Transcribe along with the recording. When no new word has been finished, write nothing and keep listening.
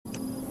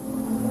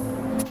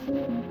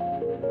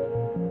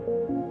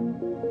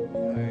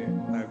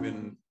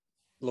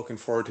looking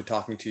forward to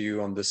talking to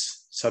you on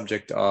this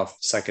subject of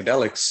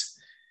psychedelics.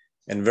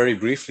 And very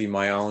briefly,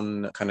 my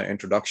own kind of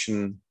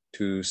introduction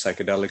to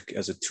psychedelic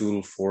as a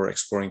tool for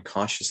exploring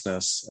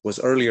consciousness was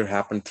earlier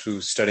happened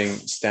through studying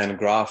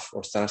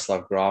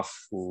Stanislav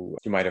Grof, who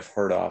you might have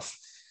heard of,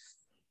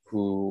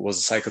 who was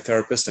a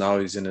psychotherapist, and now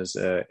he's in his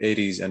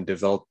 80s and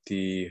developed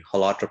the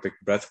holotropic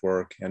breath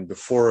work. And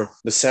before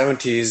the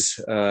 70s,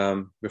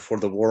 before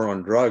the war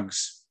on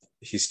drugs,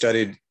 he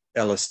studied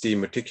LSD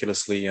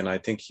meticulously, and I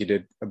think he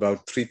did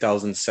about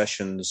 3,000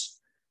 sessions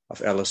of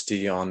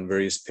LSD on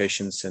various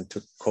patients and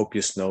took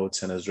copious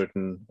notes and has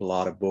written a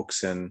lot of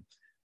books. And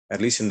at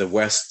least in the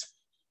West,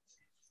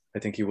 I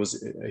think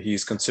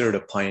he's considered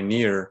a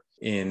pioneer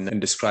in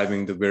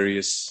describing the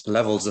various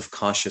levels of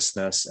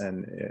consciousness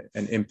and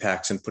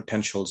impacts and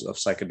potentials of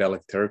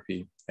psychedelic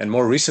therapy. And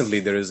more recently,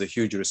 there is a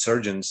huge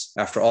resurgence.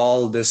 After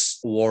all this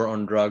war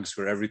on drugs,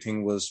 where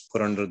everything was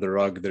put under the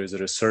rug, there is a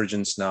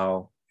resurgence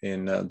now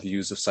in the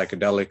use of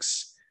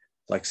psychedelics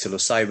like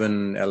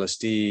psilocybin,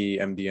 LSD,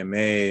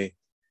 MDMA,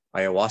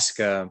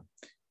 ayahuasca,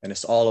 and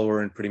it's all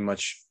over in pretty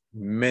much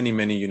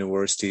many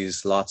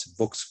universities, lots of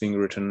books being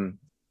written,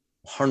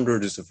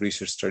 hundreds of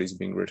research studies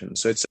being written.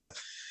 So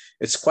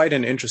it's quite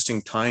an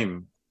interesting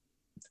time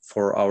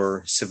for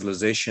our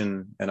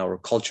civilization and our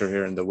culture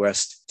here in the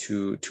West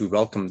to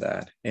welcome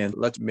that. And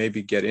let's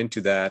maybe get into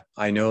that.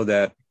 I know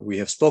that we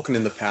have spoken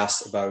in the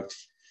past about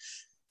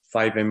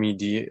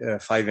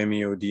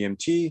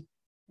 5-MeO-DMT,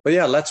 but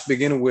yeah, let's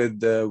begin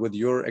with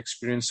your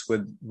experience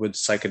with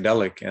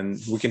psychedelic, and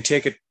we can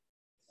take it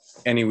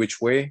any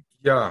which way.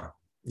 Yeah.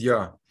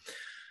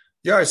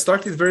 I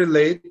started very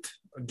late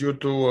due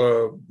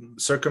to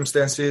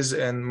circumstances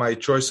and my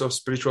choice of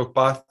spiritual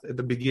path. At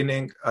the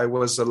beginning, I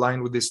was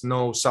aligned with this: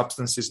 no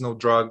substances, no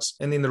drugs.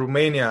 And in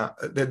Romania,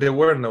 there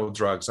were no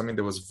drugs. I mean,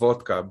 there was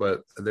vodka,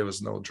 but there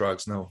was no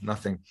drugs,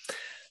 nothing.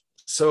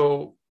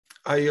 So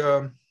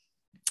I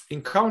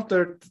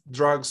encountered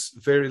drugs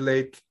very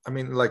late. I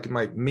mean, like in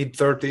my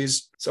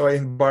mid-30s. So I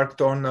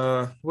embarked on,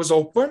 I was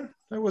open.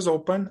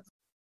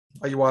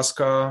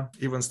 Ayahuasca,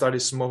 even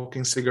started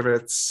smoking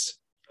cigarettes,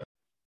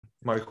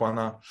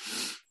 marijuana.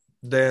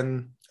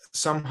 Then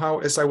somehow,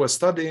 as I was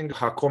studying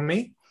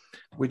Hakomi,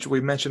 which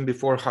we mentioned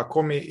before,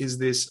 Hakomi is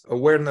this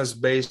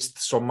awareness-based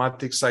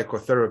somatic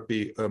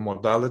psychotherapy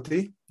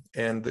modality.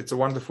 And it's a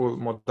wonderful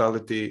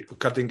modality,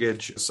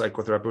 cutting-edge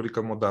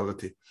psychotherapeutic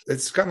modality.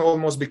 It's kind of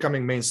almost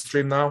becoming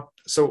mainstream now.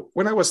 So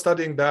when I was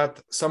studying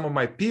that, some of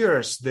my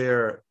peers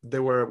there, they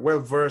were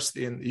well-versed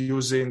in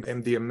using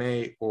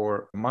MDMA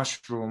or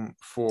mushroom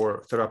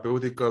for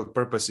therapeutical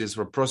purposes,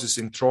 for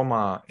processing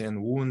trauma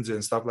and wounds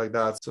and stuff like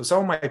that. So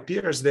some of my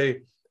peers,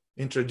 they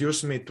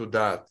introduced me to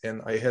that,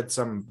 and I had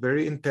some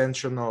very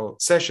intentional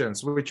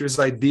sessions, which was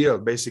ideal.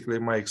 Basically,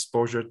 my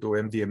exposure to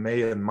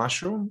MDMA and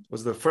mushroom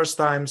was the first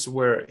times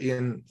were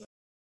in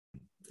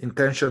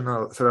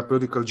intentional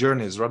therapeutical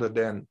journeys rather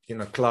than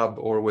in a club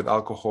or with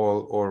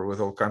alcohol or with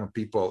all kind of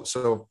people.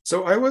 So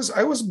I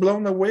was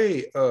blown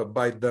away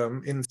by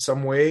them in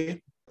some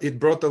way. It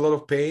brought a lot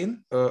of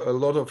pain, a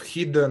lot of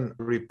hidden,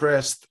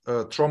 repressed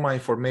trauma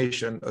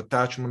information,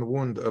 attachment,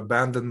 wound,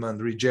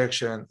 abandonment,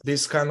 rejection.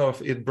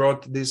 It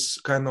brought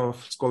this kind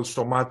of, it's called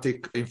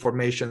somatic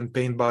information,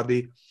 pain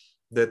body,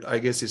 that I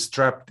guess is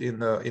trapped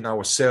in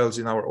our cells,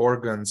 in our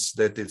organs,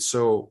 that it's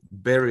so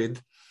buried.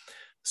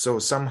 So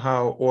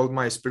somehow all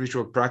my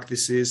spiritual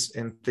practices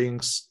and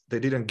things, they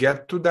didn't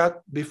get to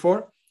that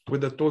before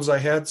with the tools I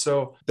had.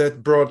 So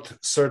that brought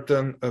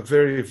certain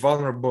very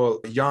vulnerable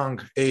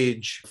young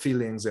age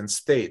feelings and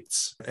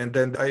states. And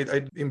then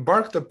I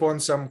embarked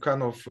upon some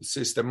kind of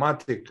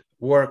systematic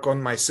work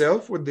on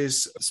myself with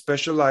these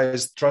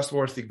specialized,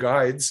 trustworthy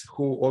guides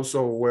who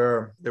also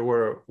were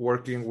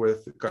working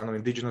with kind of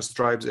indigenous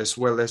tribes, as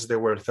well as they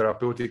were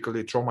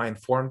therapeutically trauma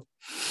informed.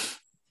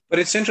 But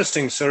it's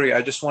interesting, sorry,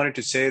 I just wanted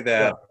to say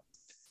that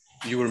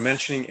you were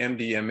mentioning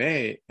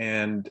MDMA,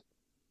 and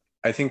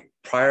I think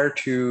prior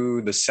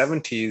to the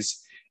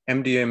 70s,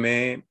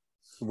 MDMA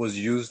was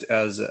used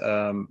as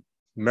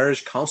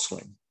marriage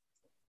counseling,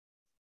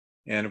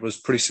 and it was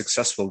pretty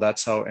successful.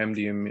 That's how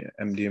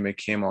MDMA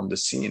came on the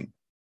scene.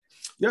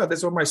 Yeah,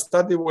 that's what my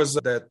study was,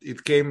 that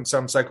it came,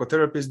 some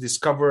psychotherapists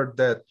discovered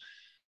that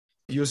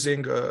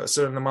using a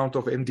certain amount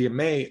of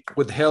MDMA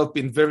would help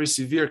in very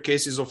severe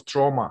cases of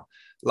trauma,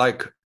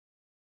 like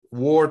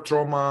war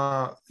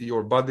trauma,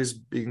 your body's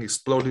being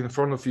exploded in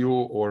front of you,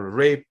 or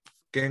rape,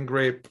 gang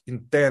rape,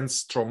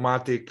 intense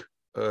traumatic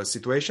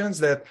situations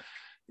that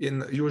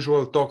in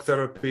usual talk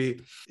therapy,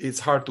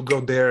 it's hard to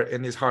go there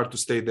and it's hard to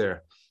stay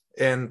there.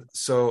 And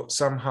so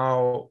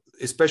somehow,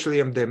 especially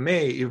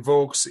MDMA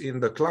evokes in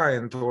the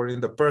client or in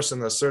the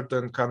person a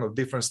certain kind of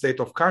different state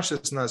of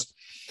consciousness,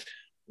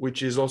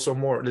 which is also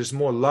there's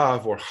more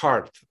love or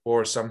heart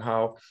or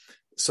somehow,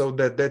 so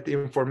that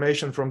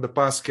information from the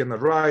past can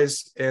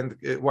arise and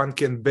one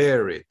can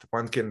bear it.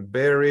 One can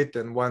bear it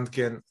and one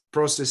can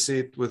process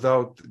it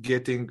without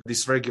getting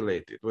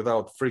dysregulated,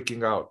 without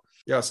freaking out.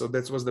 Yeah, so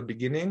that was the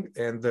beginning.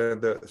 And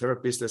the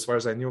therapist, as far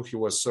as I knew, he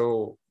was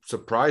so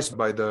surprised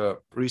by the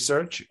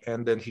research.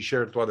 And then he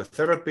shared to other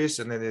therapists,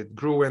 and then it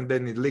grew, and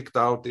then it leaked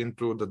out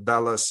into the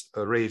Dallas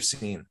rave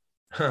scene.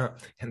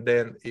 And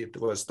then it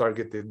was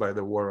targeted by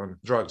the war on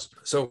drugs.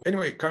 So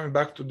anyway, coming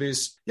back to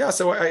this,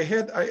 so I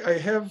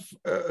have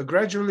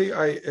gradually,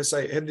 as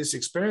I had these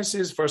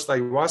experiences, first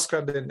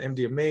ayahuasca, then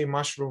MDMA,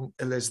 mushroom,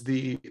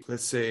 LSD,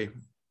 let's say,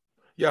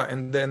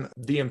 and then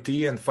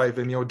DMT and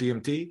 5-MeO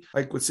DMT,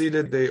 I could see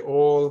that they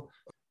all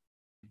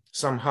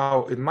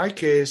somehow, in my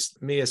case,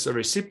 me as a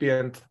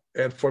recipient,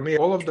 and for me,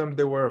 all of them,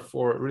 they were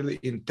for really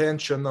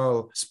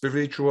intentional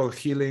spiritual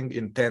healing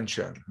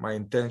intention. My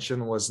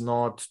intention was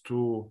not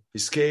to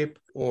escape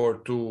or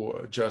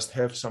to just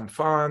have some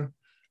fun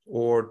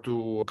or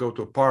to go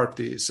to a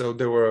party. So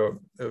there were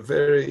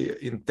very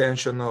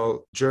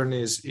intentional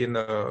journeys in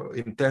an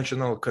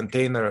intentional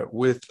container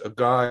with a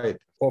guide,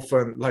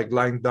 often like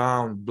lying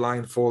down,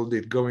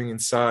 blindfolded, going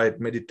inside,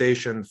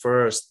 meditation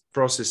first,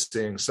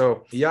 processing.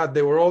 So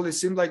they were all, it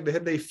seemed like they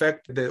had the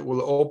effect that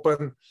will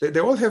open, they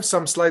all have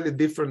some slightly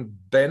different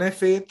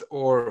benefit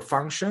or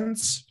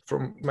functions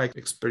from my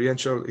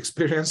experiential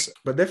experience,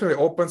 but definitely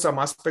opened some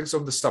aspects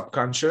of the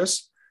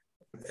subconscious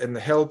and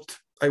helped.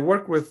 I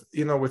work with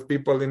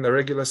people in the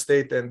regular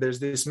state, and there's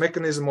this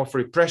mechanism of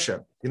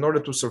repression. In order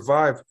to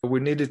survive, we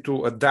needed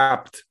to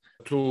adapt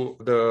to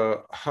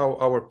how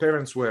our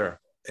parents were.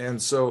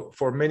 And so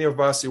for many of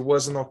us, it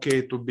wasn't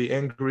okay to be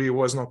angry. It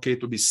wasn't okay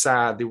to be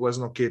sad. It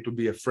wasn't okay to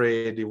be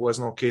afraid. It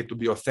wasn't okay to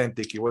be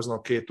authentic. It wasn't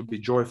okay to be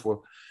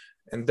joyful.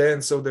 And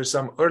then, so there's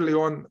some early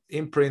on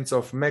imprints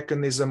of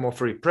mechanism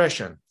of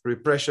repression.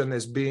 Repression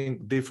is being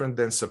different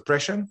than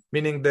suppression,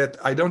 meaning that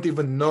I don't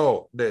even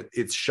know that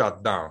it's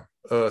shut down.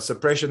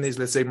 Suppression is,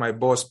 let's say my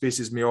boss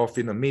pisses me off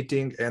in a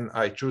meeting and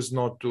I choose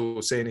not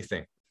to say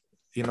anything.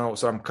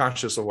 So I'm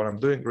conscious of what I'm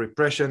doing.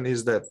 Repression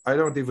is that I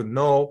don't even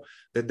know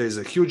that there's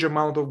a huge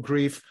amount of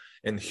grief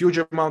and huge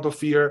amount of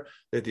fear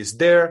that is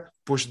there,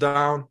 pushed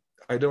down.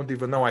 I don't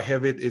even know I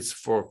have it. It's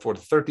for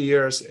 30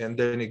 years, and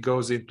then it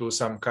goes into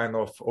some kind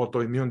of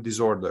autoimmune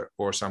disorder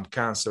or some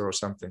cancer or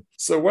something.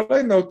 So what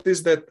I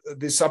noticed that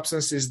these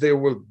substances, they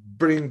will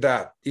bring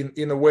that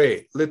in a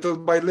way, little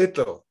by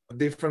little,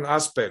 different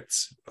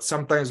aspects,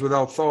 sometimes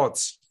without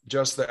thoughts,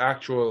 just the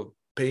actual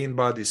pain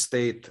body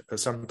state,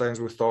 sometimes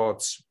with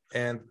thoughts.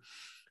 And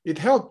it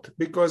helped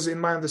because in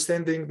my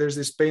understanding, there's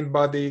this pain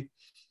body.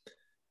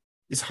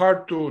 It's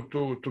hard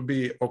to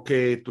be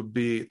okay,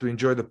 to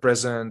enjoy the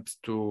present,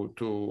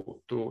 to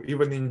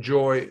even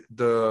enjoy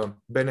the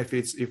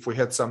benefits if we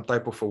had some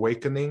type of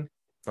awakening,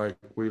 like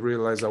we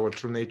realize our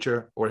true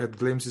nature or had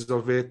glimpses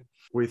of it.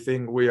 We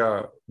think we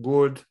are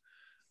good.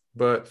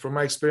 But from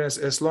my experience,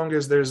 as long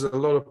as there's a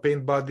lot of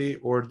pain body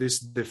or this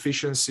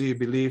deficiency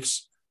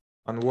beliefs,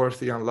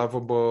 unworthy,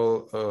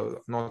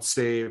 unlovable, not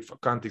safe,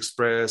 can't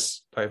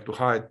express, I have to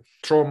hide,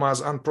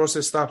 traumas,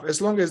 unprocessed stuff, as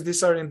long as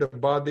these are in the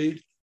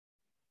body,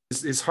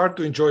 it's hard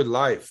to enjoy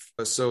life.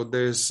 So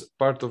there's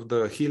part of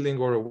the healing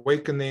or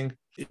awakening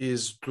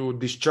is to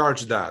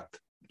discharge that.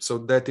 So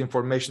that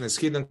information is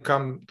hidden,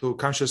 come to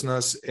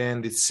consciousness,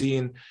 and it's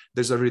seen.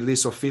 There's a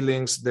release of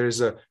feelings.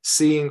 There's a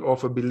seeing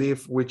of a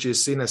belief which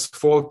is seen as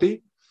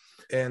faulty.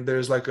 And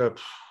there's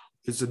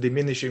it's a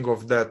diminishing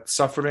of that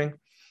suffering.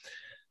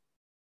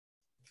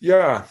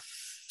 Yeah.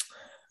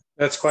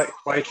 That's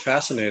quite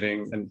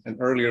fascinating. And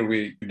earlier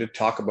we did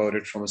talk about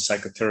it from a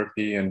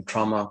psychotherapy and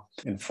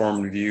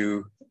trauma-informed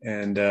view.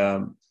 And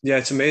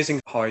it's amazing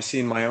how I see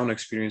in my own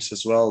experience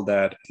as well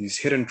that these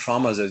hidden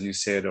traumas, as you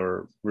said,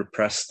 or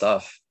repressed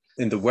stuff.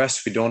 In the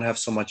West, we don't have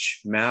so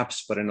much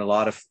maps, but in a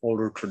lot of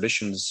older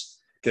traditions,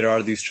 there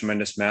are these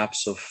tremendous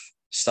maps of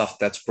stuff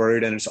that's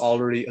buried and it's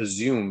already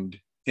assumed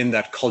in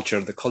that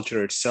culture. The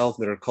culture itself,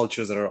 there are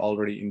cultures that are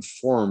already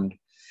informed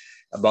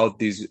about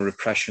these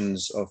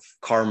repressions of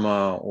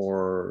karma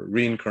or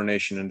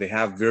reincarnation, and they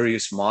have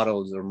various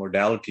models or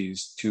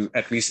modalities to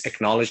at least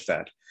acknowledge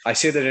that. I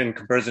say that in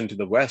comparison to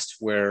the West,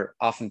 where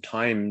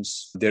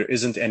oftentimes there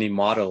isn't any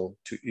model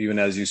to, even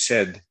as you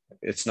said,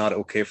 it's not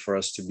okay for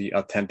us to be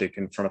authentic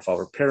in front of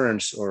our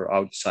parents or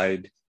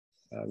outside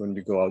when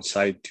we go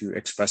outside to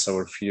express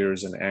our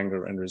fears and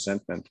anger and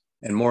resentment.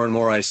 And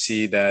more I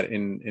see that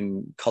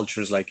in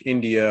cultures like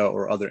India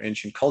or other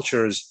ancient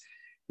cultures,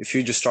 if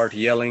you just start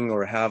yelling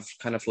or have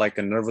kind of like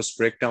a nervous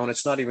breakdown,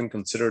 it's not even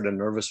considered a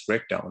nervous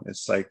breakdown.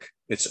 It's like,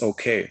 it's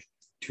okay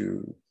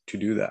to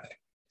do that.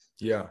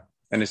 Yeah.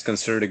 And it's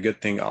considered a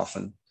good thing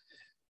often.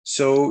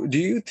 So do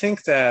you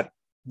think that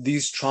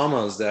these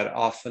traumas that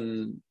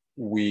often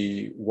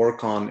we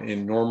work on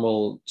in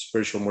normal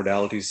spiritual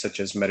modalities, such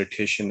as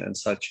meditation and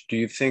such, do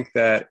you think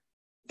that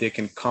they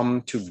can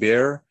come to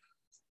bear?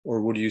 Or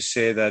would you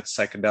say that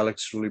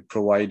psychedelics really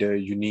provide a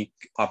unique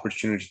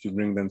opportunity to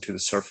bring them to the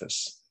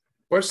surface?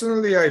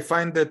 Personally, I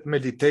find that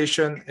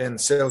meditation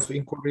and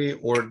self-inquiry,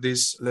 or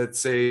this, let's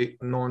say,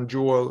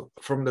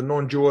 from the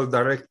non-dual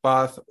direct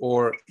path,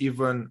 or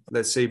even,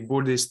 let's say,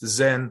 Buddhist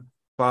Zen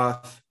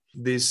path,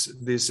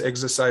 these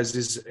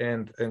exercises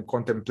and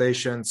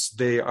contemplations,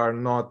 they are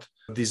not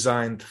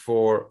designed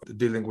for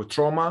dealing with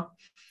trauma.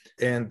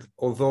 And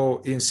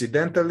although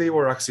incidentally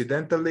or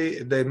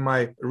accidentally, they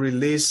might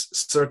release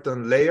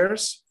certain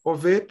layers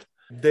of it,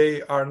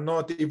 they are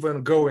not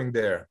even going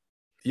there.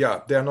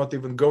 Yeah, they are not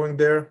even going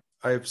there.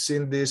 I've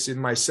seen this in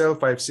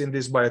myself. I've seen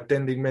this by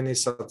attending many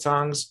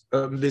satsangs,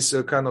 this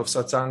kind of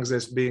satsangs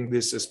as being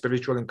these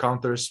spiritual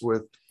encounters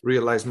with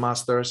realized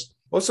masters.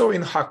 Also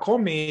in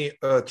Hakomi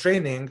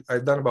training,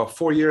 I've done about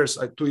 4 years,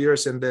 2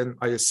 years, and then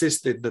I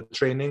assisted the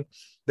training.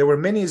 There were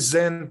many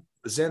Zen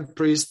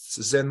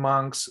priests, Zen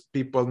monks,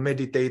 people,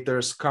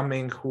 meditators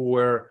coming who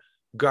were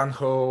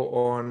gung-ho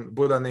on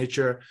Buddha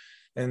nature.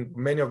 And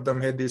many of them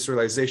had this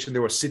realization. They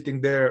were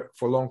sitting there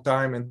for a long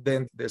time, and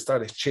then they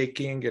started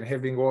shaking and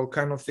having all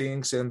kind of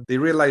things. And they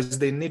realized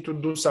they need to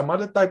do some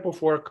other type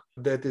of work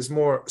that is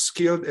more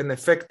skilled and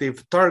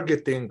effective,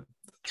 targeting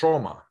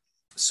trauma.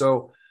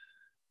 So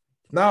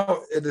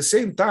now, at the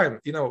same time,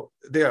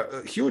 there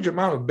are a huge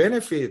amount of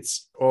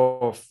benefits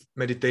of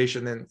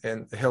meditation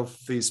and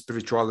healthy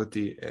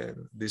spirituality and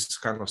this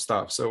kind of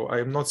stuff. So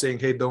I'm not saying,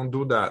 hey, don't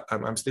do that.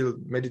 I'm still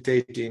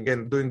meditating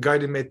and doing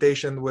guided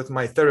meditation with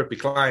my therapy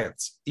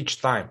clients each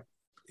time.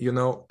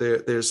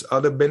 There's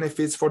other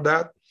benefits for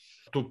that,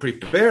 to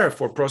prepare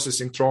for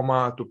processing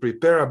trauma, to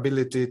prepare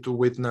ability to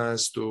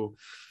witness,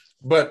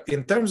 but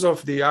in terms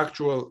of the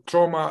actual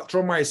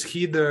trauma is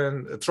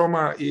hidden,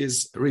 trauma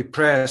is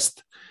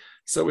repressed.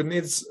 So it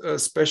needs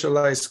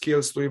specialized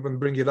skills to even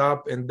bring it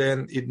up, and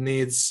then it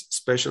needs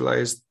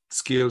specialized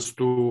skills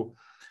to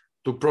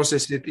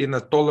process it in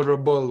a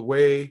tolerable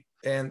way.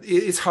 And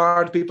it's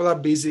hard. People are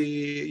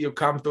busy. You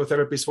come to a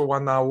therapist for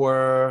 1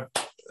 hour,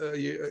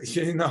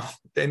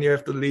 then you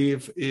have to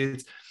leave.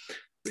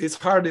 It's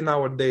hard in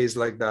our days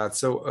like that.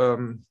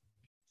 So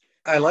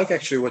I like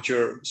actually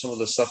some of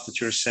the stuff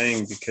that you're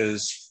saying,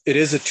 because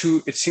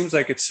it seems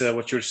like it's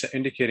what you're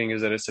indicating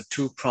is that it's a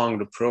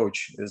two-pronged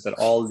approach, is that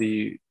all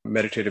the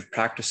meditative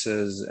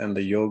practices and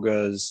the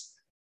yogas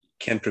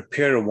can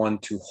prepare one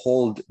to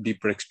hold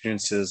deeper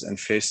experiences and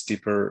face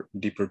deeper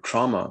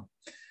trauma.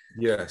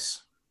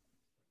 Yes.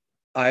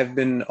 I've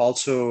been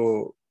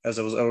also, as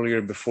I was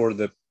earlier before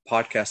the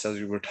podcast, as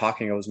we were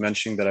talking, I was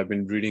mentioning that I've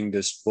been reading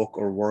this book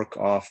or work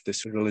of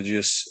this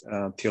religious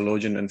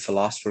theologian and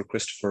philosopher,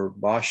 Christopher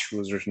Bosch, who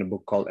has written a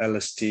book called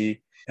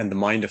LSD and the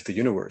Mind of the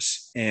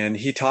Universe. And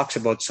he talks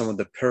about some of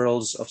the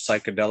perils of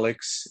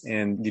psychedelics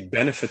and the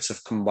benefits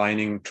of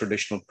combining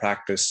traditional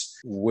practice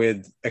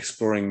with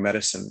exploring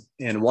medicine.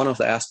 And one of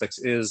the aspects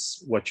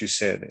is what you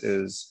said,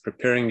 is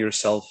preparing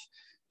yourself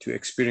to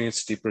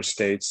experience deeper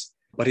states.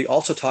 But he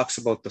also talks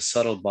about the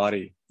subtle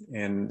body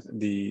and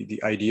the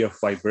idea of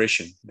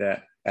vibration,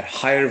 that at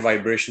higher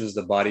vibrations,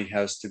 the body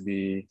has to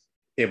be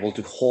able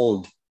to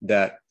hold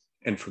that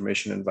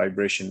information and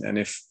vibration. And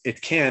if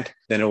it can't,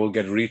 then it will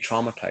get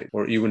re-traumatized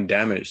or even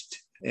damaged.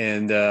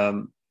 And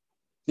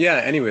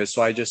anyway,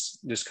 so I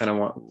just kind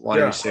of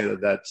wanted to say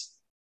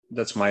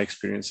that's my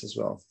experience as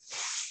well.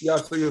 Yeah,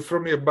 so you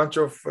threw me a bunch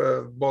of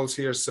balls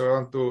here, so I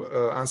want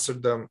to answer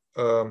them.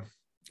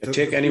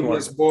 Take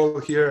anyone. Ball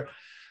here.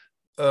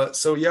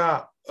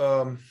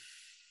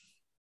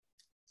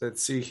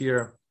 Let's see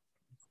here.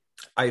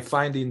 I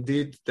find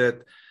indeed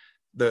that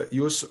the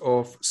use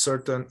of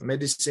certain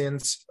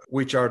medicines,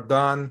 which are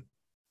done,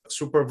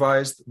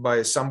 supervised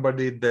by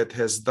somebody that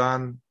has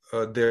done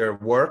their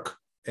work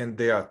and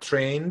they are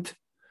trained,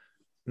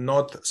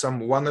 not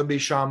some wannabe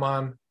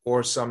shaman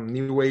or some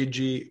new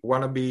agey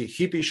wannabe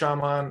hippie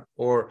shaman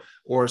or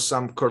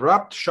some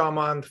corrupt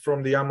shaman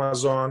from the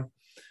Amazon.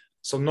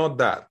 So not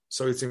that.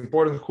 So it's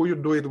important who you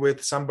do it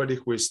with, somebody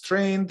who is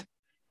trained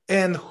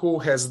and who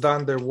has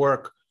done their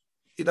work.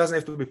 It doesn't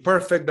have to be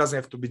perfect, doesn't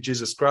have to be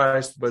Jesus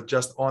Christ, but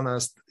just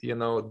honest,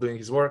 doing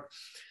his work.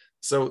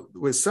 So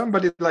with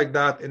somebody like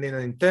that and in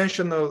an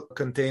intentional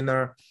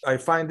container, I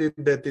find it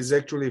that is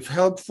actually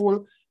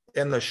helpful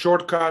and a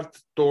shortcut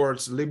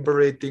towards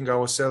liberating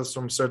ourselves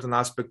from certain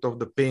aspect of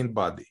the pain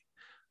body.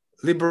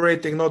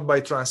 Liberating not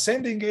by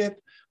transcending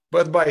it,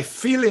 but by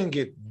feeling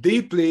it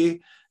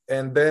deeply.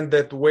 And then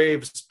that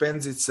wave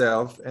spends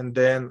itself and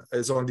then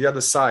is on the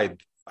other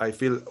side. I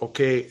feel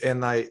okay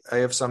and I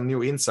have some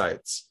new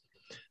insights.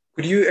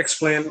 Could you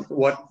explain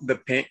what the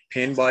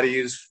pain body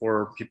is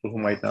for people who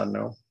might not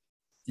know?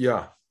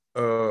 Yeah.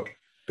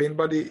 Pain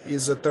body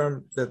is a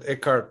term that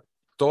Eckhart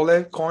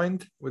Tolle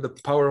coined with the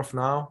power of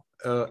now.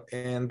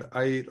 And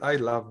I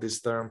love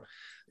this term.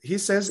 He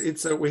says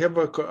we have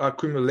an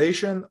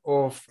accumulation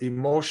of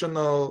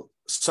emotional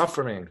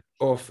suffering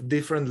of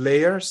different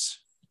layers.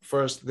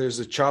 First, there's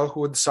a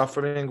childhood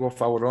suffering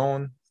of our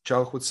own,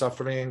 childhood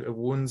suffering,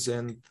 wounds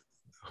and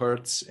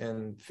hurts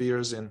and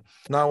fears. And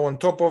now on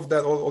top of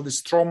that, all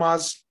these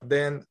traumas,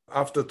 then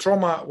after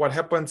trauma, what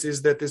happens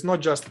is that it's not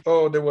just,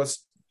 there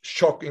was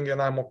shocking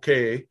and I'm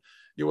okay.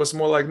 It was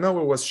more like, no,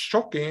 it was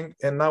shocking.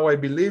 And now I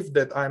believe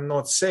that I'm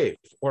not safe,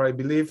 or I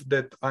believe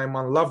that I'm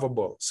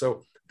unlovable.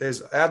 So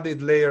there's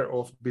added layer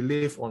of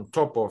belief on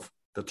top of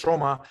the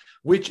trauma,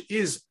 which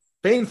is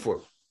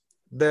painful.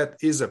 That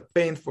is a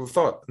painful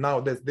thought.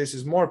 Now that this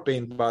is more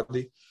pain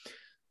body.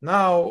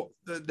 Now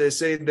they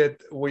say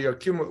that we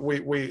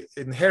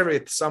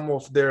inherit some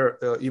of their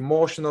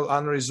emotional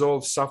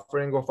unresolved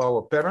suffering of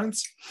our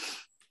parents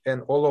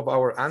and all of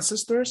our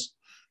ancestors,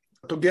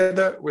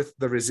 together with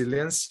the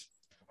resilience,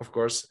 of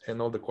course,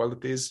 and all the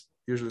qualities.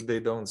 Usually they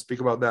don't speak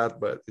about that,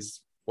 but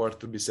it's worth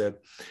to be said.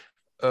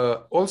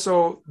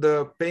 Also,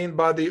 the pain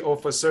body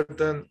of a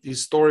certain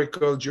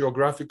historical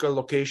geographical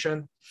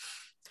location.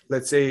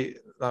 Let's say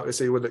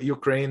with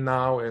Ukraine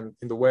now, and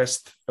in the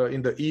West,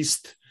 in the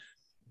East,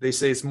 they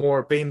say it's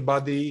more pain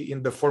body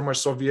in the former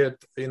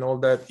Soviet, in all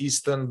that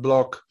Eastern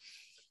Bloc,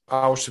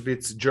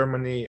 Auschwitz,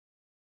 Germany,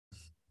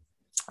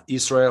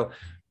 Israel,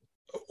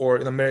 or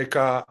in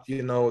America,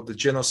 the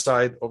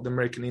genocide of the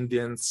American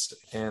Indians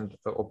and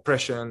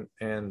oppression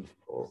and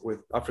with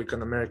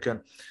African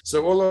American.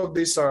 So all of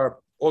these are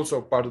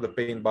also part of the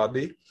pain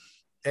body.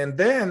 And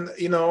then,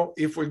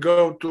 if we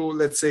go to,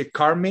 let's say,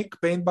 karmic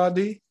pain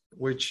body,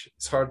 which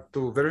is hard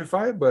to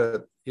verify,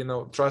 but,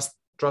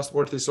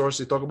 trustworthy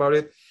sources talk about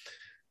it.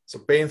 So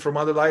pain from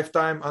other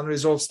lifetime,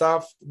 unresolved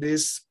stuff,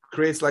 this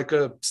creates like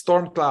a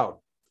storm cloud,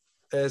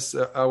 as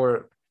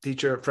our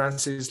teacher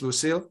Francis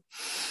Lucille,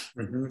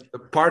 the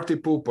party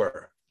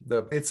pooper.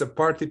 It's a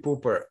party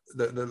pooper.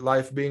 The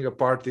life being a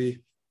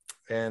party,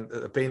 and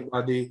the pain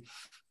body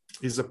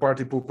is a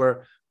party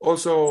pooper.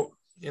 Also,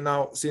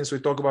 since we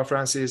talk about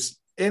Francis,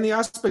 any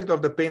aspect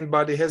of the pain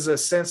body has a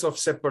sense of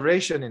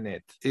separation in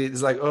it.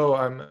 It's like, oh,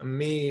 I'm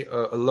me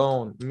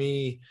alone,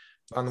 me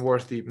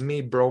unworthy, me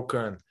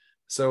broken.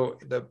 So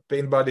the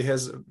pain body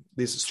has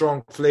this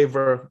strong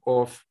flavor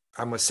of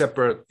I'm a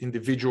separate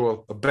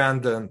individual,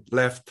 abandoned,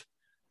 left,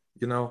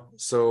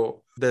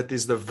 So that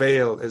is the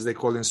veil, as they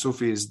call in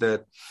Sufis,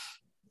 that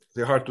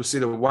they're hard to see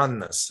the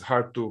oneness,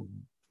 hard to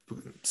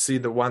see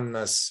the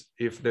oneness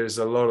if there's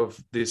a lot of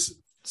this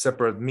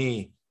separate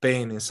me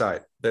pain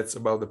inside. That's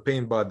about the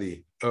pain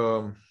body.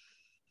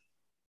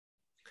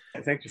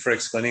 Thank you for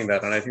explaining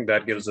that. And I think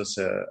that gives us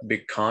a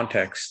big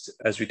context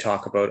as we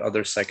talk about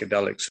other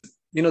psychedelics.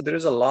 There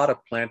is a lot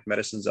of plant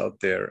medicines out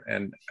there.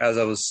 And as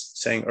I was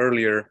saying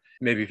earlier,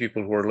 maybe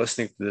people who are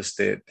listening to this,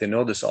 they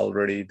know this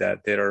already,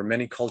 that there are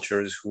many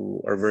cultures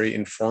who are very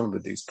informed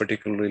with these,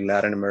 particularly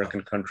Latin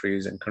American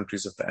countries and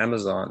countries of the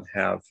Amazon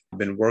have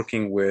been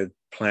working with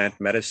plant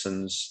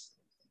medicines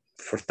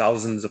for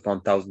thousands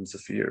upon thousands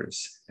of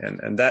years.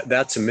 And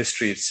that's a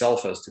mystery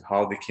itself as to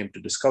how they came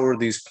to discover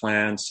these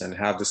plants and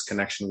have this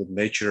connection with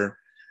nature,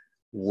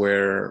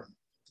 where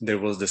there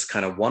was this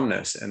kind of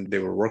oneness and they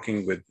were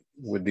working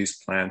with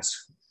these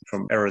plants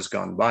from eras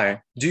gone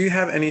by. Do you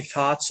have any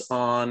thoughts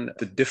on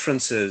the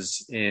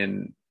differences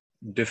in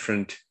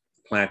different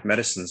plant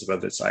medicines,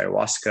 whether it's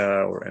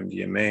ayahuasca or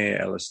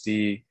MDMA,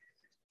 LSD,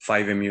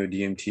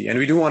 5-MeO-DMT? And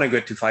we do want to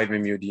get to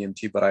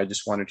 5-MeO-DMT, but I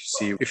just wanted to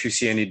see if you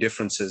see any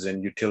differences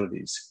in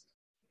utilities.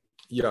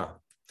 Yeah.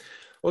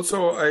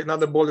 Also,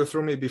 another bullet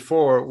through me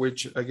before,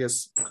 which I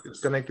guess is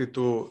connected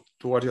to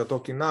what you're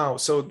talking now.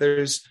 So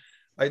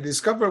I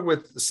discovered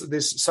with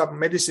these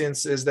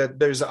sub-medicines is that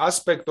there's an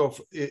aspect of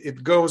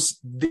it goes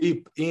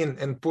deep in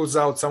and pulls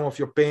out some of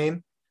your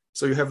pain,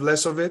 so you have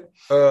less of it.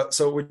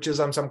 So which is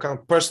some kind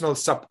of personal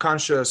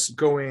subconscious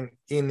going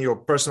in your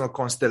personal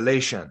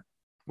constellation,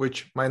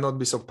 which might not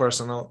be so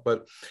personal.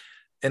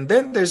 And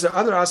then there's the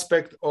other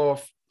aspect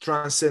of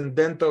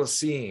transcendental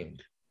seeing.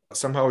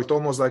 Somehow it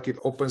almost like it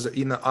opens the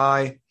inner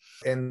eye.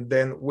 And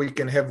then we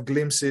can have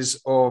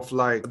glimpses of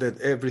like that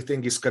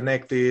everything is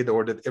connected,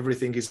 or that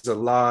everything is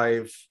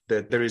alive,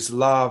 that there is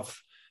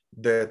love,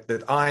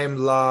 that I am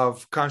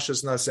love,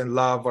 consciousness and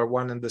love are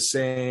one and the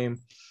same,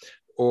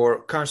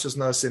 or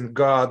consciousness and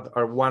God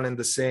are one and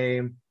the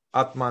same,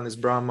 Atman is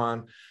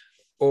Brahman,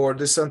 or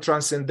there's some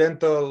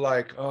transcendental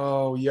like,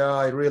 oh yeah,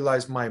 I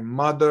realized my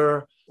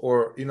mother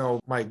or,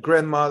 my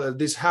grandmother,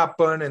 this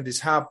happened, and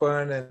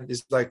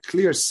it's like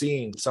clear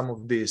seeing some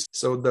of this.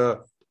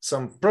 So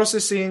some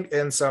processing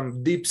and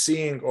some deep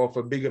seeing of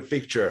a bigger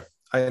picture.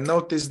 I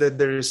noticed that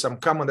there is some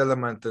common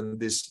element in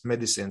these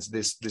medicines,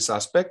 this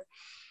aspect.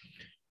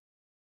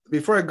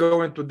 Before I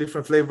go into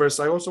different flavors,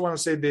 I also want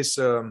to say this,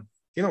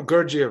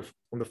 Gurdjieff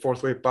on the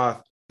Fourth Way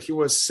Path, he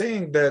was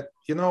saying that,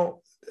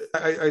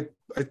 I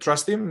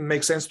trust him, it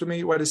makes sense to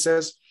me what he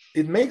says.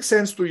 It makes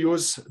sense to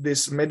use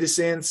these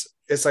medicines,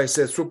 as I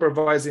said,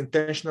 supervised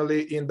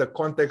intentionally in the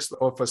context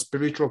of a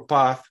spiritual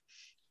path,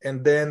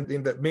 and then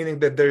in the meaning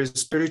that there is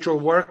spiritual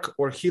work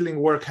or healing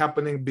work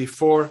happening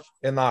before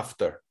and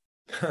after.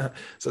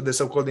 So the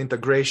so-called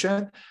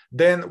integration,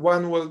 then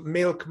one will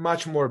milk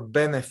much more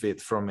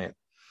benefit from it.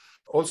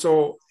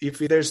 Also, if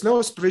there's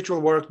no spiritual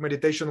work,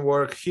 meditation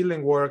work,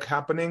 healing work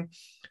happening,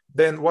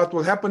 then what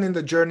will happen in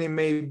the journey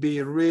may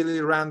be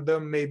really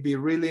random, may be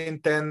really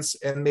intense,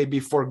 and may be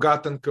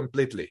forgotten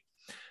completely.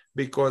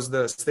 Because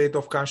the state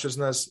of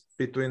consciousness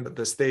between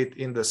the state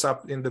in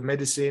the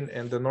medicine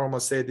and the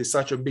normal state is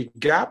such a big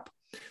gap,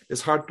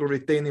 it's hard to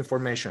retain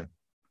information.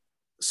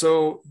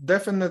 So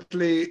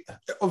definitely,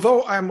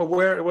 although I'm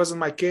aware it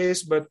wasn't my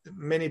case, but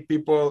many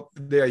people,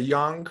 they are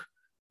young,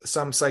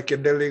 some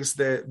psychedelics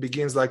that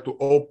begins like to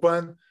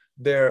open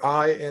their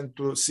eye and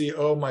to see,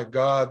 oh my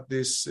God,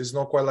 this is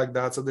not quite like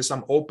that. So there's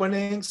some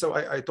opening. So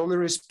I totally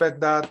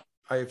respect that.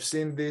 I've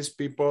seen these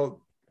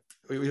people,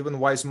 even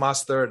Wise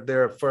Master,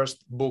 their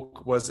first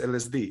book was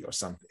LSD or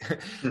something,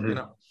 Mm-hmm.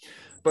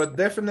 But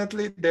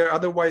definitely there are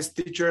otherwise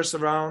teachers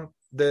around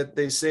that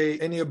they say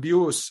any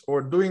abuse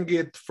or doing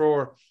it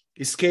for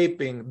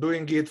escaping,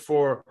 doing it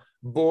for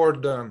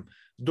boredom,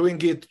 doing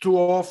it too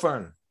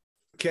often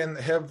can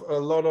have a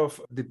lot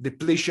of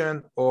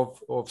depletion of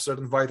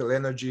certain vital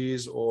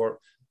energies, or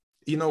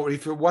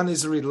if one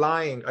is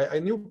relying. I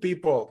knew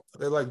people,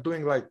 they're like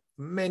doing like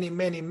many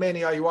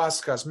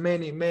ayahuascas,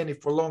 many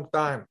for a long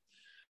time.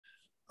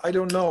 I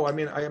don't know. I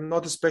mean, I am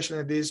not a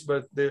specialist in this,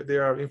 but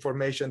there are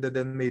information that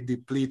then may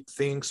deplete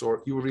things,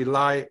 or you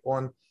rely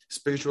on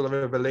spiritual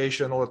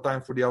revelation all the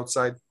time for the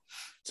outside.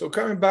 So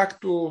coming back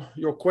to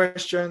your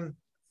question,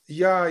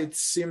 yeah, it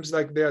seems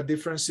like there are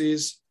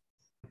differences.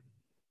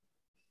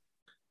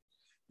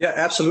 Yeah,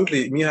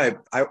 absolutely. Mihai,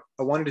 I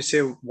wanted to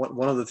say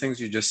one of the things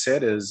you just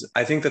said is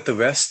I think that the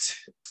West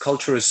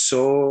culture is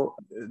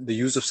the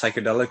use of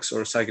psychedelics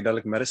or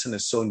psychedelic medicine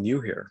is so new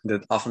here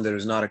that often there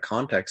is not a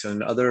context.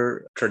 And in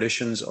other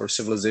traditions or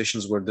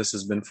civilizations where this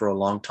has been for a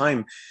long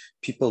time,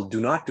 people do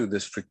not do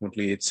this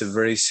frequently. It's a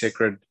very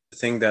sacred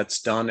thing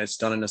that's done. It's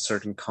done in a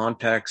certain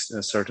context, in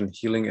a certain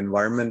healing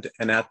environment.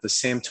 And at the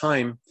same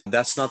time,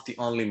 that's not the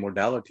only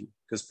modality,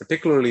 because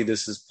particularly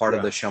this is part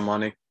of the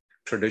shamanic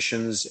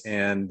traditions,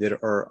 and there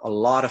are a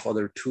lot of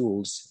other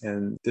tools,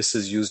 and this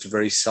is used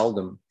very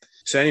seldom.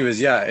 So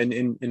anyways, yeah,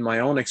 in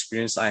my own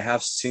experience, I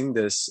have seen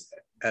this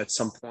at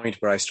some point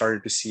where I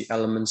started to see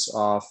elements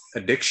of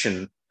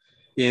addiction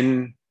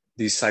in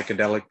these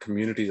psychedelic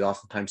communities,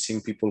 oftentimes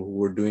seeing people who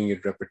were doing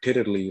it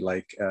repetitively,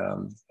 like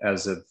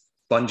as a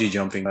bungee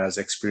jumping, as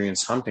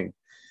experience hunting.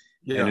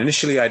 Yeah. And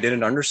initially I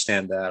didn't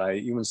understand that. I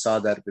even saw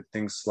that with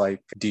things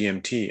like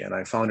DMT, and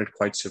I found it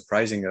quite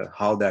surprising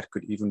how that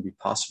could even be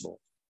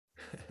possible.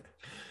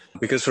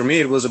 Because for me,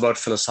 it was about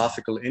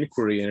philosophical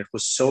inquiry, and it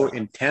was so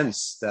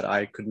intense that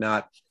I could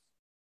not,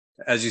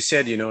 as you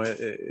said,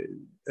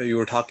 you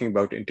were talking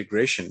about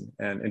integration,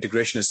 and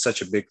integration is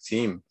such a big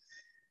theme.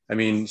 I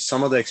mean,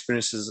 some of the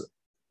experiences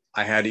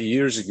I had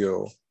years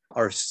ago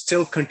are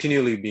still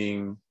continually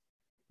being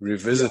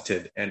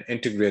revisited and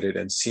integrated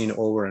and seen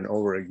over and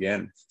over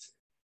again.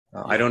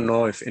 I don't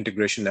know if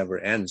integration never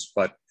ends,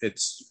 but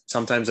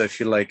sometimes I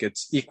feel like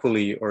it's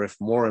equally or if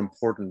more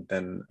important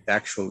than the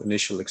actual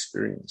initial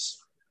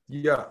experience.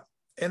 Yeah.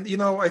 And,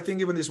 I think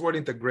even this word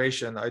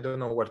integration, I don't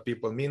know what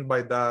people mean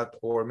by that,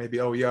 or maybe,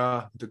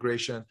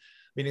 integration,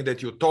 meaning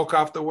that you talk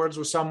afterwards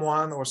with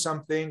someone or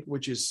something,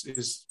 which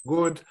is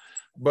good.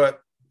 But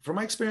from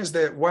my experience,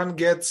 that one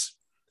gets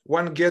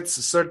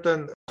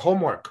certain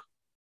homework.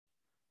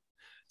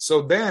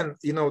 So then,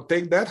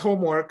 take that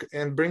homework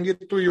and bring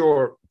it to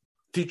your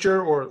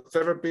teacher or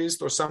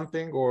therapist or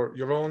something, or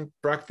your own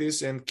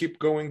practice, and keep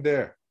going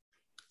there.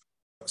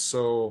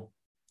 So,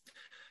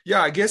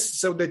 yeah, I guess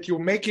so that you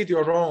make it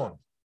your own,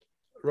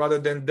 rather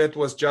than that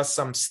was just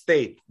some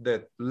state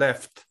that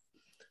left.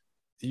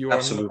 You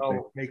Absolutely. Are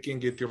now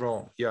making it your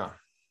own. Yeah.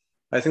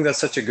 I think that's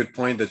such a good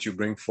point that you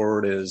bring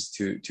forward, is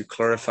to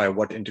clarify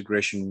what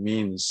integration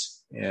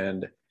means.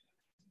 And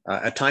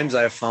at times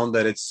I have found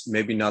that it's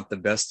maybe not the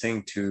best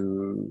thing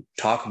to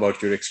talk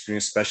about your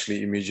experience,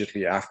 especially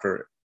immediately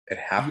after it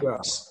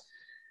happens.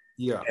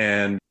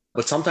 Yeah.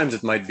 But sometimes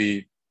it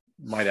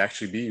might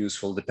actually be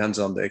useful, depends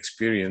on the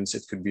experience.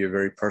 It could be a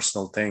very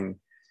personal thing.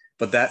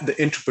 But that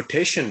the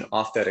interpretation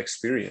of that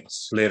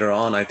experience later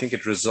on, I think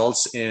it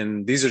results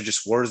in, these are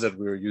just words that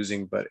we're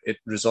using, but it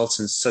results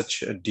in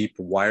such a deep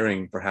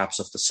wiring, perhaps,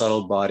 of the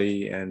subtle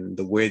body and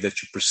the way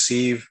that you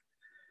perceive.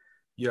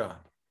 Yeah.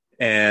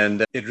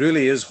 And it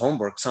really is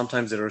homework.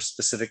 Sometimes there are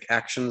specific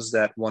actions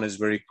that one is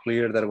very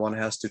clear that one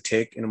has to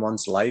take in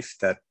one's life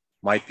that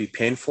might be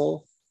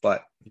painful,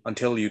 but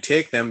until you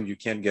take them, you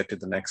can't get to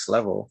the next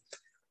level.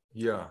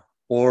 Yeah.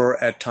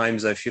 Or at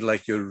times I feel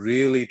like you're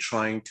really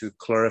trying to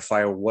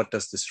clarify, what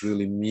does this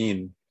really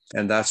mean?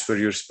 And that's where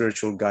your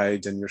spiritual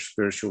guides and your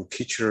spiritual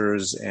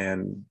teachers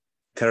and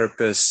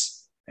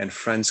therapists and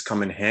friends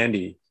come in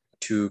handy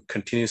to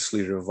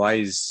continuously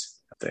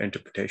revise the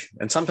interpretation.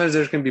 And sometimes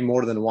there can be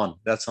more than one.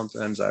 That's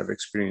sometimes I've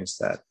experienced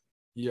that.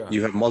 Yeah.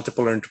 You have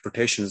multiple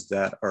interpretations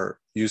that are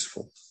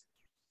useful.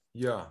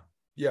 Yeah.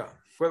 Yeah.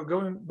 Well,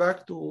 going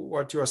back to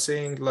what you are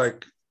saying,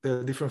 like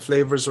the different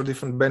flavors or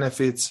different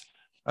benefits,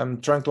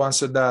 I'm trying to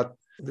answer that.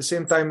 At the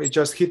same time, it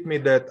just hit me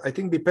that I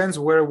think depends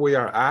where we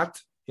are at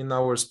in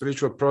our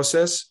spiritual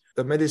process.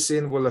 The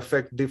medicine will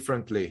affect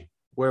differently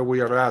where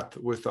we are at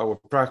with our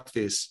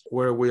practice,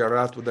 where we are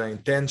at with the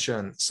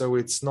intention. So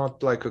it's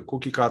not like a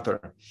cookie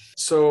cutter.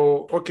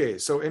 So, okay.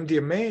 So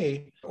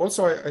MDMA,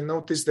 also I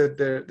noticed that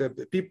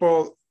the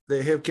people,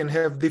 can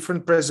have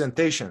different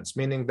presentations,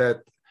 meaning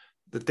that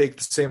they take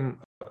the same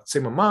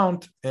same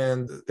amount,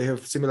 and they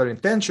have similar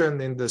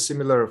intention in the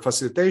similar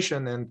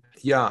facilitation. And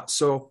yeah,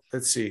 so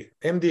let's see.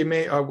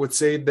 MDMA, I would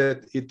say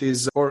that it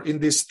is, or in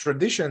these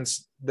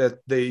traditions that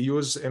they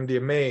use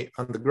MDMA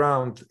on the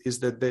ground, is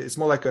that it's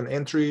more like an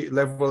entry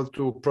level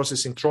to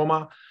processing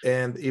trauma.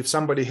 And if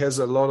somebody has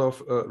a lot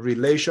of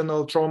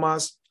relational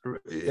traumas,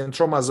 and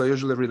traumas are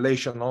usually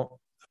relational.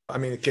 I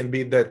mean, it can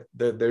be that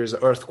there is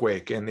an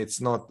earthquake and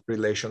it's not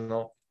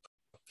relational,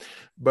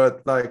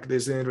 but like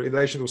there's in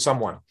relation to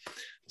someone.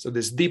 So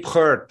this deep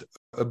hurt,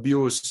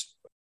 abuse,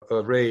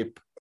 rape,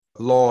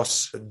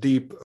 loss,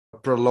 deep,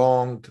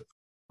 prolonged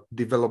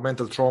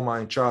developmental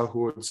trauma in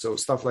childhood, so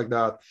stuff like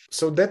that.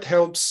 So that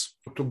helps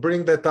to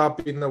bring that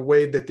up in a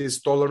way that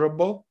is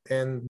tolerable.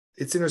 And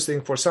it's interesting,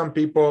 for some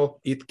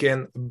people, it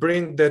can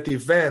bring that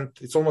event.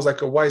 It's almost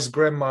like a wise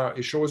grandma.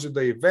 It shows you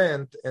the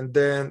event and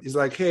then it's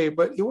like, hey,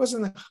 but it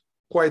wasn't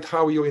quite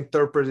how you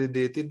interpreted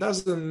it. It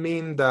doesn't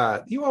mean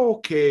that. You are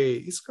okay.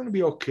 It's going to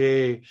be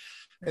okay.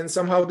 And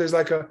somehow there's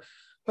like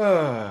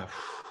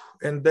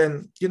and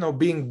then,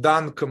 being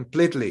done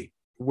completely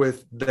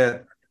with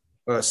that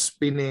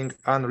spinning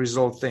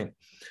unresolved thing.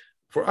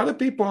 For other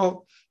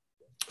people,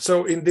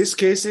 so in these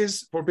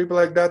cases, for people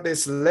like that,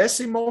 there's less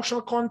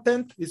emotional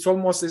content. It's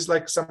almost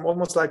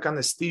like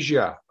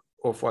anesthesia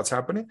of what's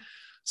happening.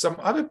 Some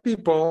other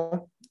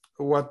people,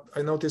 what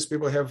I notice,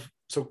 people have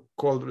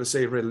so-called, let's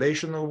say,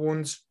 relational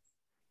wounds,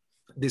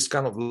 this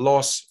kind of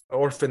loss,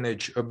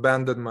 orphanage,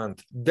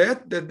 abandonment.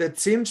 That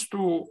seems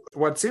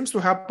to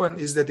happen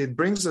is that it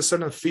brings a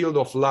certain field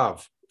of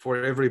love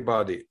for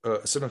everybody,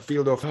 a certain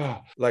field of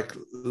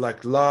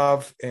like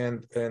love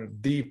and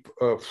deep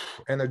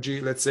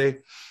energy, let's say.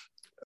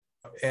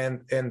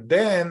 And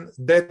then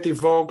that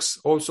evokes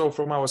also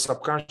from our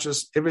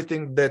subconscious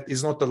everything that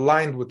is not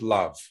aligned with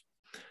love.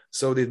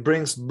 So it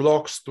brings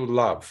blocks to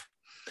love.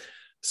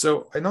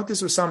 So I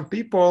notice with some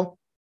people,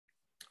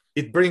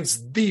 it brings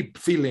deep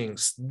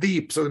feelings,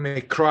 so they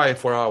may cry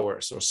for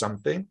hours or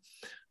something.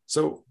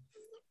 So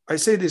I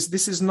say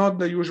this is not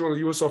the usual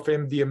use of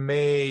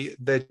MDMA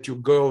that you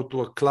go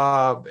to a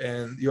club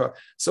and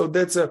so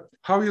that's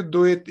how you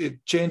do it.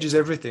 It changes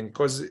everything,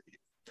 because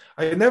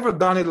I never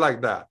done it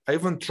like that. I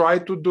even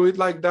tried to do it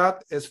like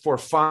that as for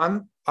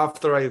fun.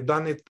 After I've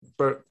done it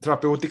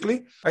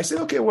therapeutically, I said,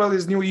 okay, well,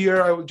 it's New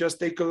Year. I will just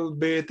take a little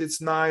bit.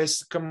 It's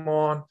nice. Come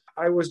on.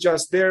 I was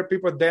just there,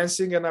 people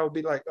dancing, and I would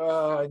be like,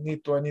 I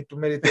need to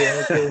meditate. I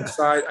need to go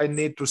inside. I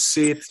need to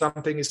sit.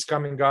 Something is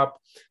coming up.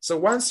 So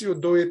once you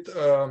do it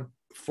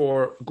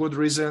for good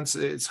reasons,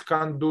 it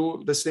can't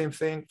do the same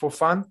thing for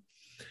fun.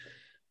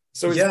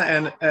 So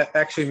and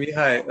actually,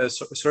 Mihai,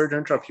 sorry to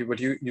interrupt you, but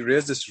you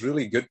raised this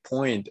really good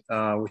point,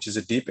 which is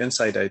a deep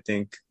insight, I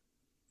think,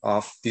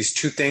 of these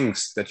two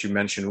things that you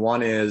mentioned.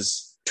 One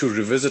is to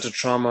revisit a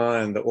trauma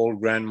and the old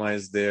grandma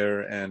is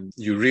there and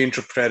you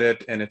reinterpret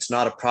it and it's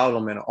not a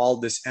problem. And all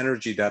this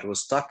energy that was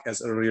stuck,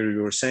 as earlier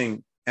you were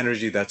saying,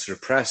 energy that's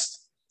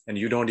repressed and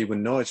you don't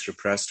even know it's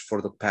repressed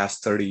for the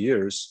past 30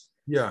 years.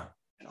 Yeah.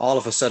 All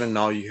of a sudden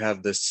now you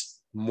have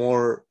this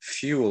more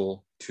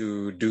fuel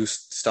to do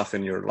stuff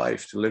in your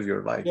life, to live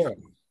your life.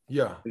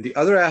 Yeah. And the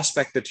other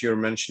aspect that you're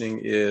mentioning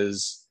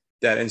is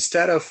that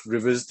instead of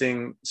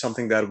revisiting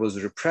something that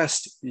was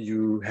repressed,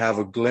 you have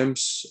a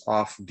glimpse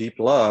of deep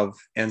love,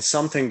 and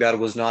something that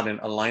was not in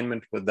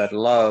alignment with that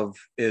love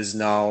is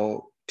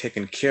now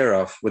taken care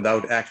of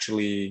without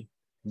actually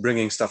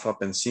bringing stuff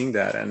up and seeing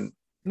that. And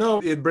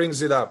no, it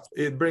brings it up.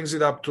 It brings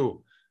it up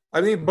too.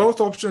 I mean,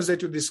 both options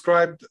that you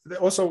described,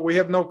 also we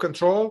have no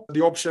control.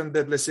 The option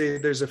that, let's say,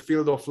 there's a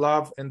field of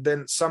love and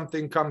then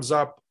something comes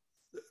up,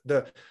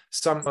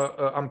 some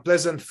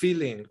unpleasant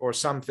feeling or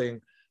something,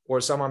 or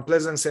some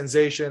unpleasant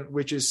sensation,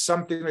 which is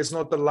something that's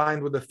not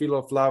aligned with the field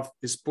of love,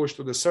 is pushed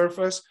to the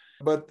surface.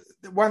 But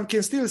one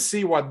can still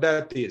see what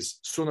that is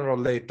sooner or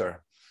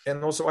later.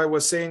 And also I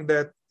was saying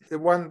that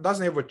one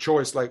doesn't have a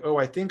choice, like,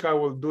 I think I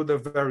will do the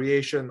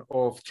variation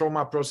of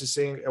trauma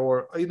processing,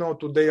 or,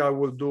 today I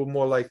will do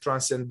more like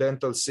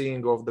transcendental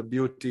seeing of the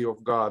beauty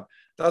of God.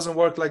 Doesn't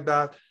work like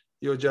that.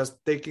 You're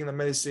just taking the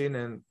medicine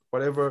and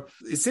whatever.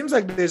 It seems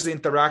like there's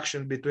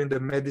interaction between the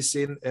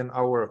medicine and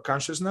our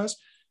consciousness.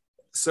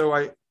 So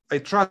I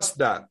trust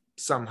that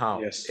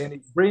somehow. Yes. And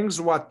it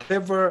brings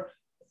whatever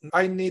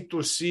I need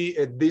to see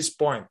at this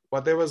point,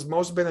 whatever is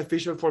most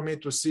beneficial for me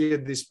to see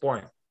at this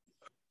point.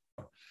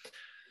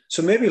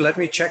 So maybe let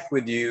me check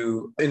with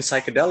you. In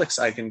psychedelics,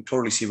 I can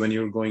totally see when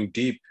you're going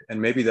deep, and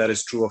maybe that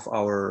is true of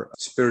our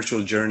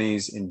spiritual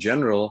journeys in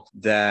general,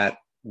 that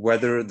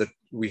whether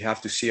we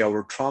have to see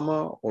our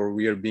trauma or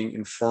we are being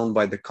informed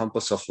by the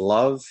compass of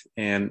love,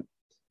 and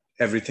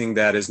everything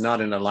that is not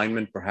in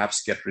alignment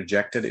perhaps get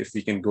rejected if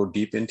we can go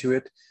deep into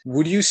it.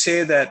 Would you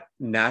say that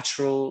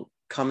natural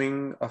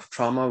coming of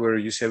trauma, where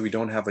you say we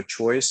don't have a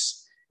choice,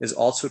 is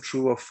also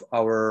true of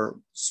our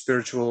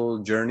spiritual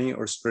journey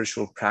or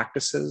spiritual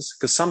practices?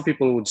 Because some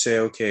people would say,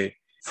 okay,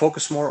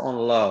 focus more on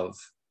love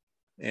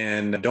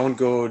and don't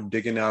go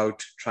digging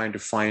out trying to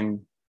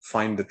find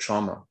the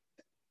trauma.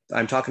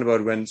 I'm talking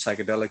about when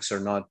psychedelics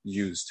are not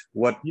used.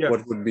 What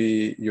would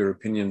be your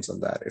opinions on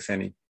that, if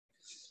any?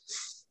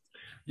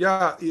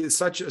 Yeah,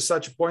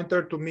 such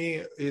pointer to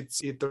me,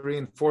 it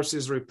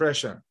reinforces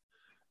repression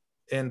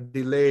and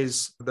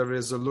delays the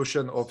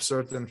resolution of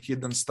certain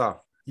hidden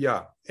stuff.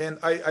 Yeah, and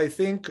I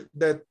think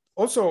that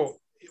also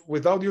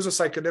without use of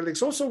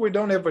psychedelics, also we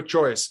don't have a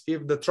choice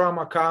if the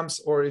trauma comes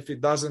or if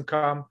it doesn't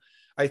come.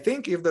 I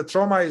think if the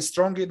trauma is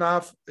strong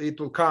enough, it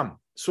will come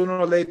sooner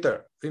or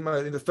later, in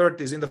the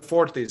 30s, in the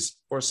 40s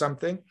or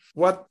something.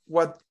 What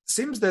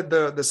seems that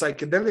the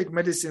psychedelic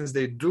medicines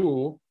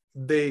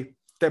they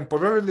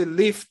temporarily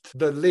lift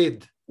the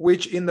lid,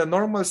 which in the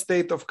normal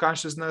state of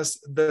consciousness,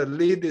 the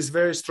lid is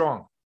very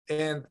strong,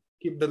 and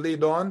keep the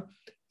lid on.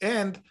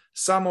 And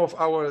some of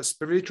our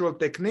spiritual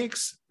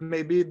techniques,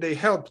 maybe they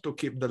help to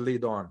keep the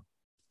lid on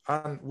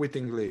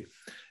unwittingly,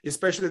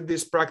 especially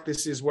these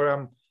practices where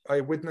I'm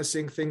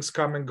witnessing things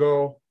come and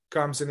go,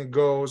 comes and it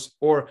goes,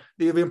 or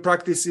even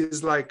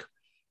practices like,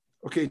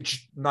 okay,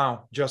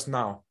 just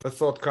now, a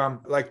thought come,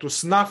 like to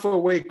snuff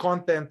away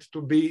content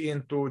to be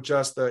into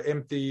just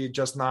empty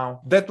just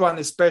now. That one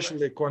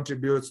especially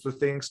contributes to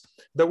things.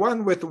 The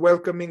one with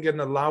welcoming and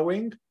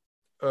allowing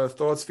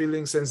thoughts,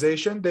 feelings,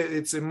 sensation,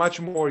 it's much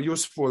more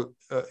useful,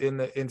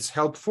 it's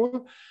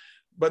helpful.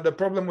 But the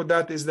problem with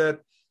that is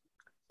that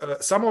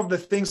some of the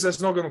things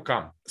that's not going to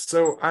come.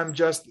 So I'm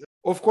just,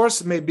 of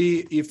course,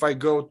 maybe if I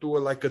go to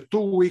like a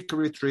 2-week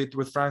retreat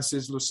with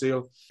Francis,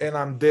 Lucille, and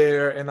I'm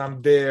there and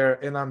I'm there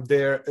and I'm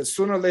there,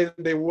 sooner or later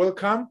they will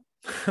come.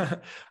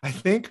 I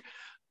think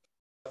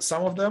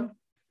some of them.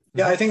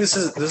 Yeah, I think this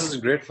is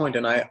a great point,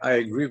 and I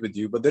agree with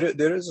you. But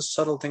there is a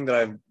subtle thing that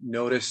I've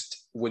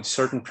noticed with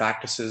certain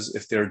practices,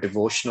 if they're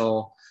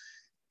devotional,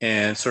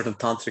 and certain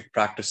tantric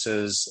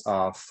practices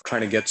of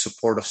trying to get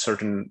support of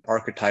certain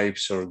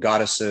archetypes or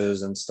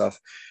goddesses and stuff.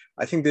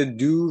 I think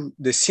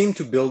they seem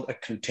to build a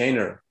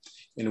container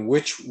in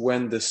which,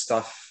 when this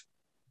stuff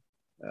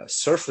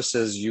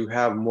surfaces, you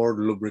have more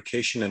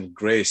lubrication and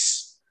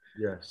grace.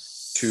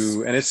 Yes.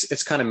 And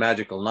it's kind of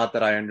magical. Not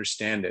that I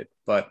understand it,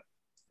 but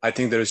I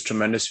think there is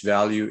tremendous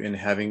value in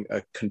having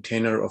a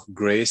container of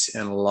grace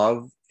and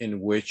love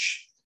in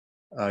which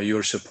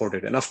you're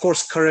supported. And of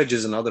course, courage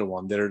is another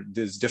one.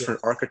 There's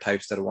different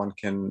archetypes that one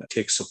can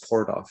take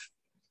support of.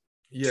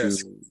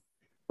 Yes.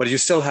 But you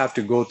still have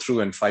to go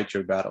through and fight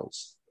your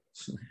battles.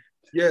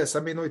 Yes, I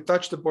mean, we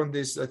touched upon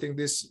this. I think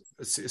this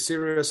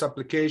serious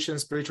application,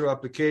 spiritual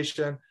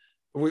application,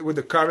 with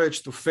the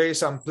courage to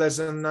face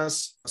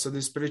unpleasantness. So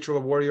this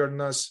spiritual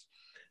warriorness.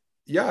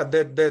 Yeah,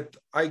 that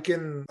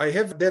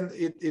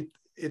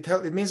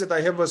it means that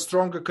I have a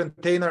stronger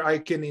container. I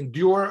can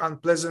endure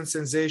unpleasant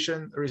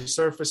sensation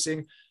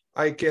resurfacing.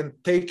 I can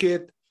take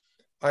it.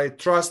 I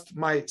trust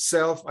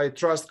myself. I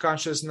trust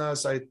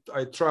consciousness. I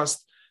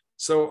trust.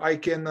 So I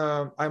can,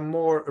 I'm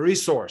more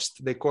resourced.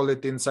 They call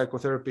it in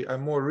psychotherapy,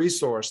 I'm more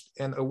resourced.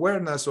 And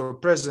awareness or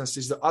presence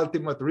is the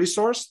ultimate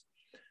resource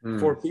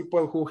for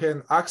people who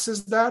can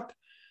access that.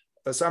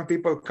 Some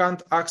people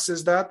can't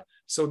access that.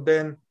 So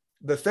then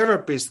the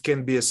therapist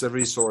can be as a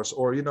resource,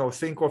 or,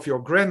 think of your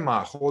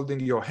grandma holding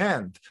your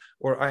hand,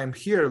 or I am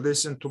here,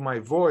 listen to my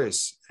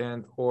voice,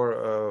 and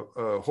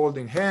or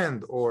holding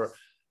hand, or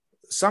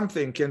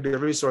something can be a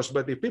resource.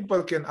 But if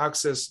people can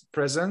access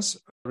presence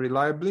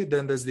reliably,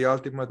 then that's the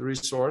ultimate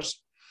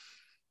resource.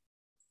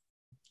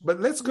 But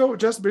let's go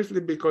just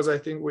briefly, because I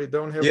think we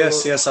don't have.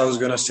 Yes, I was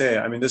going to say,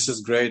 I mean, this is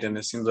great. And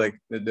it seems like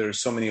there are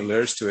so many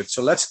layers to it.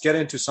 So let's get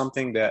into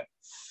something that,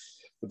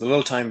 with the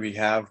little time we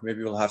have,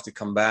 maybe we'll have to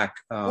come back.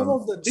 One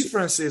of the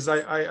differences,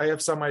 I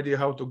have some idea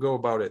how to go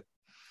about it.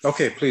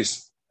 Okay,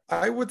 please.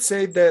 I would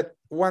say that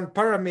one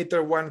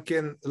parameter one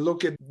can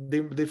look at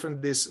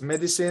these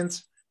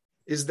medicines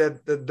is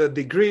that the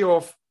degree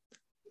of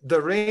the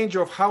range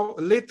of how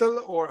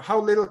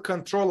little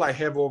control I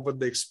have over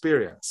the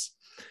experience.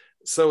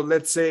 So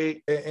let's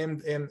say in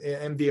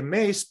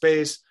MDMA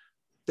space,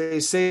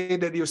 they say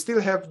that you still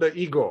have the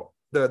ego,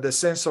 the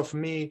sense of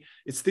me,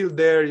 it's still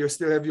there. You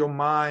still have your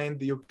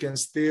mind. You can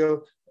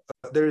still,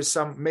 there is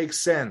some,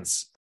 makes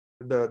sense.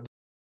 The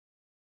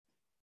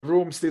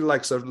room still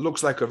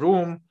looks like a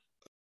room.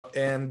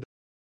 And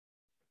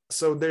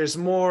so there's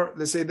more,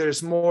 let's say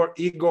there's more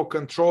ego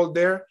control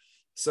there.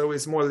 So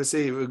it's more, let's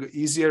say,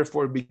 easier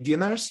for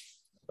beginners.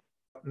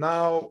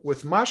 Now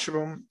with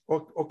mushroom,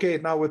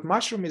 with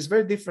mushroom is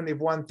very different. If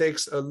one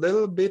takes a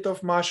little bit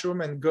of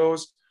mushroom and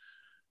goes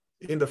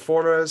in the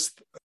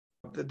forest,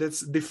 that's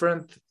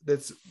different,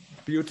 that's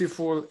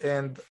beautiful.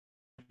 And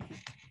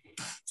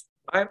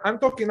I'm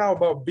talking now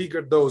about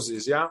bigger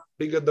doses,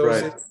 bigger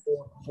doses right.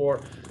 for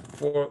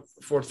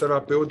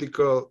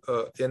therapeutical,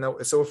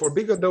 so for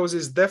bigger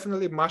doses,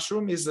 definitely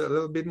mushroom is a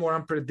little bit more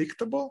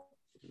unpredictable,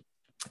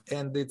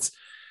 and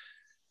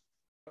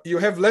you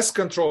have less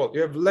control,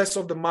 you have less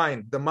of the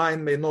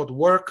mind may not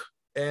work,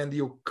 and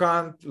you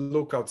can't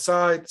look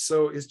outside,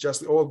 so it's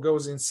just all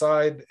goes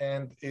inside,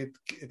 and it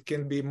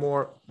can be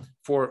more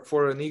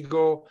for an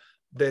ego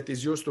that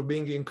is used to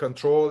being in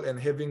control and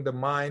having the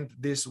mind.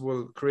 This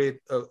will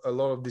create a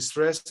lot of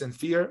distress and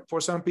fear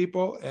for some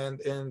people,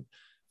 and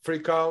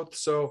freak out.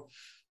 So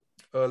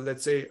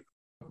let's say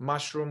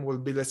mushroom will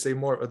be, let's say,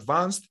 more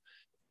advanced.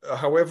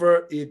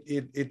 However,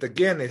 it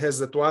again, it has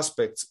the two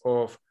aspects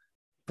of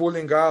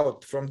pulling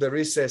out from the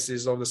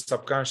recesses of the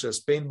subconscious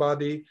pain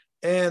body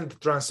and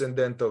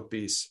transcendental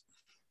peace.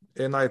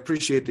 And I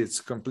appreciate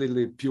it's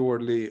completely,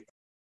 purely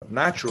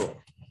natural.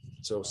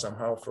 So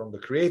somehow from the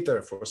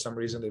creator, for some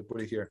reason they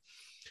put it here.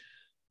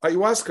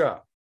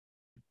 Ayahuasca.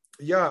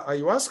 Yeah,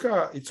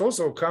 ayahuasca, it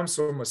also comes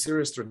from a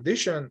serious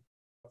tradition.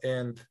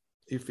 And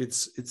if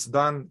it's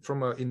done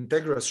from an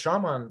integrous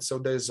shaman, so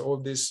there's all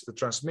this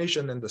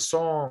transmission and the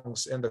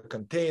songs and the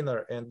container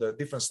and the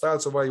different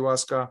styles of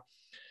ayahuasca.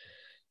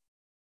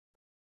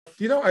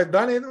 I've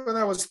done it when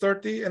I was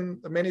 30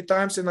 and many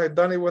times, and I've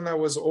done it when I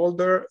was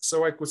older,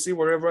 so I could see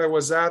wherever I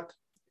was at,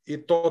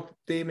 it taught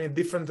them in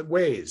different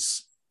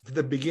ways.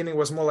 The beginning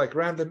was more like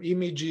random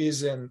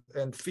images and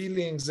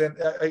feelings, and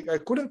I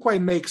couldn't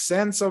quite make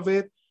sense of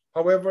it.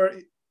 However,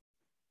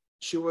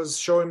 she was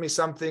showing me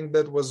something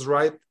that was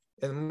right,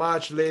 and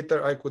much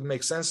later I could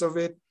make sense of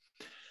it.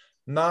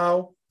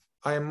 Now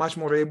I am much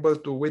more able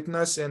to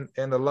witness and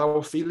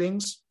allow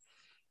feelings.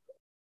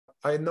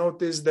 I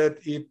noticed that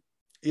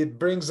it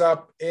brings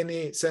up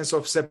any sense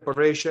of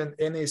separation,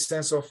 any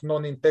sense of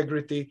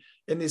non-integrity,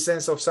 any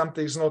sense of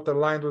something's not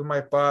aligned with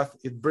my path.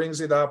 It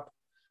brings it up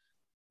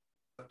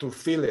to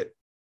feel it.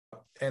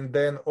 And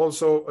then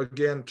also,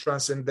 again,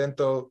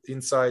 transcendental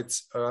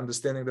insights,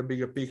 understanding the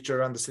bigger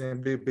picture, understanding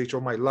the bigger picture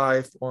of my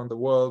life, on the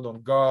world,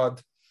 on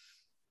God,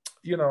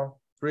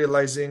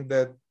 realizing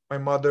that my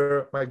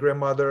mother, my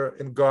grandmother,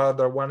 and God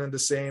are one and the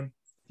same.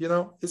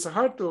 It's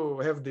hard to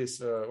have this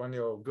when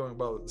you're going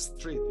about the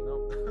street,